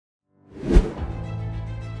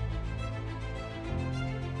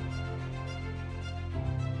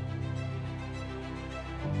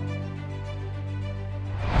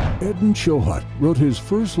Eden Shochat wrote his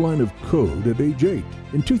first line of code at age 8.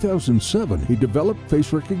 In 2007, he developed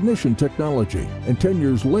face recognition technology, and 10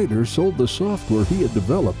 years later sold the software he had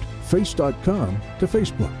developed, Face.com, to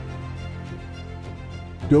Facebook.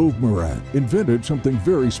 Dov Moran invented something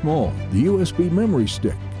very small, the USB memory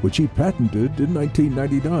stick, which he patented in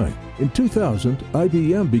 1999. In 2000,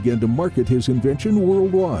 IBM began to market his invention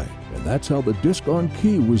worldwide, and that's how the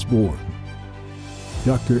disc-on-key was born.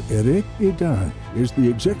 Dr. Irit Idan is the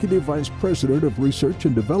Executive Vice President of Research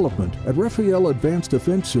and Development at Rafael Advanced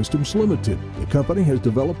Defense Systems Limited. The company has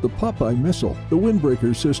developed the Popeye missile, the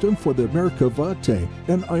windbreaker system for the Merkava tank,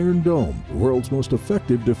 and Iron Dome, the world's most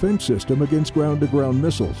effective defense system against ground-to-ground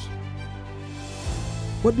missiles.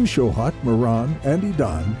 What do Shochat, Moran, and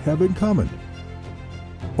Idan have in common?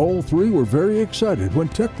 All three were very excited when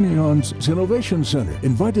Technion's Innovation Center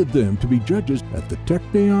invited them to be judges at the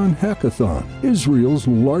Technion Hackathon, Israel's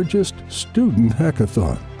largest student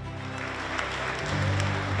hackathon.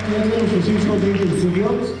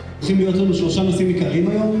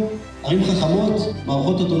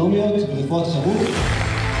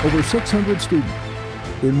 Over 600 students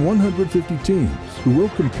in 150 teams who will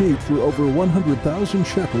compete for over 100,000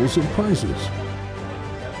 shekels in prizes.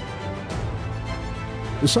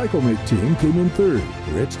 The Cyclmate team came in third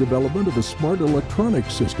for its development of a smart electronic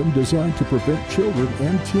system designed to prevent children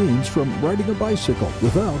and teens from riding a bicycle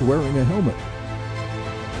without wearing a helmet.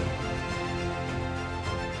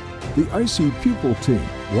 The ICPupil team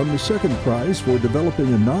won the second prize for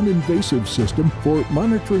developing a non-invasive system for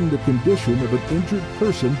monitoring the condition of an injured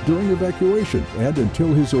person during evacuation and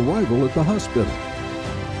until his arrival at the hospital.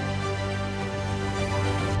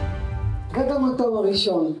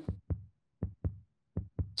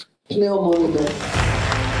 Pneu Monitor.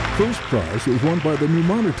 First prize was won by the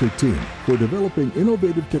PneuMonitor team for developing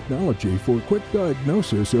innovative technology for quick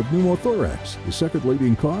diagnosis of pneumothorax, the second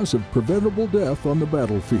leading cause of preventable death on the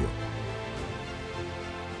battlefield.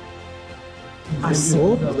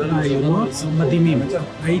 עשרות רעיונות מדהימים.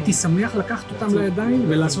 הייתי שמח לקחת אותם לידיים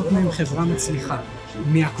ולעשות מהם חברה מצליחה.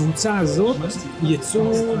 מהקבוצה הזאת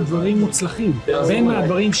יצאו דברים מוצלחים, בין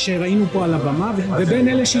מהדברים שראינו פה על הבמה ובין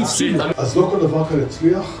אלה שהפסידו. אז לא כל דבר כאן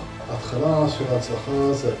הצליח. ההתחלה של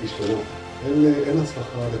ההצלחה זה הכישלונות. אין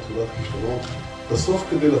הצלחה לתעודת כישלונות. בסוף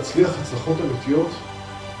כדי להצליח הצלחות אמיתיות,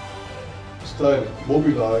 סטייל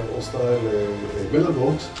מובילאיי או סטייל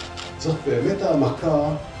מלאנוקס, צריך באמת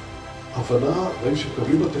העמקה, הבנה, דברים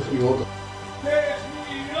שקבלים בטכניון.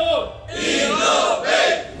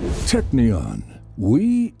 Technion,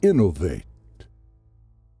 we innovate.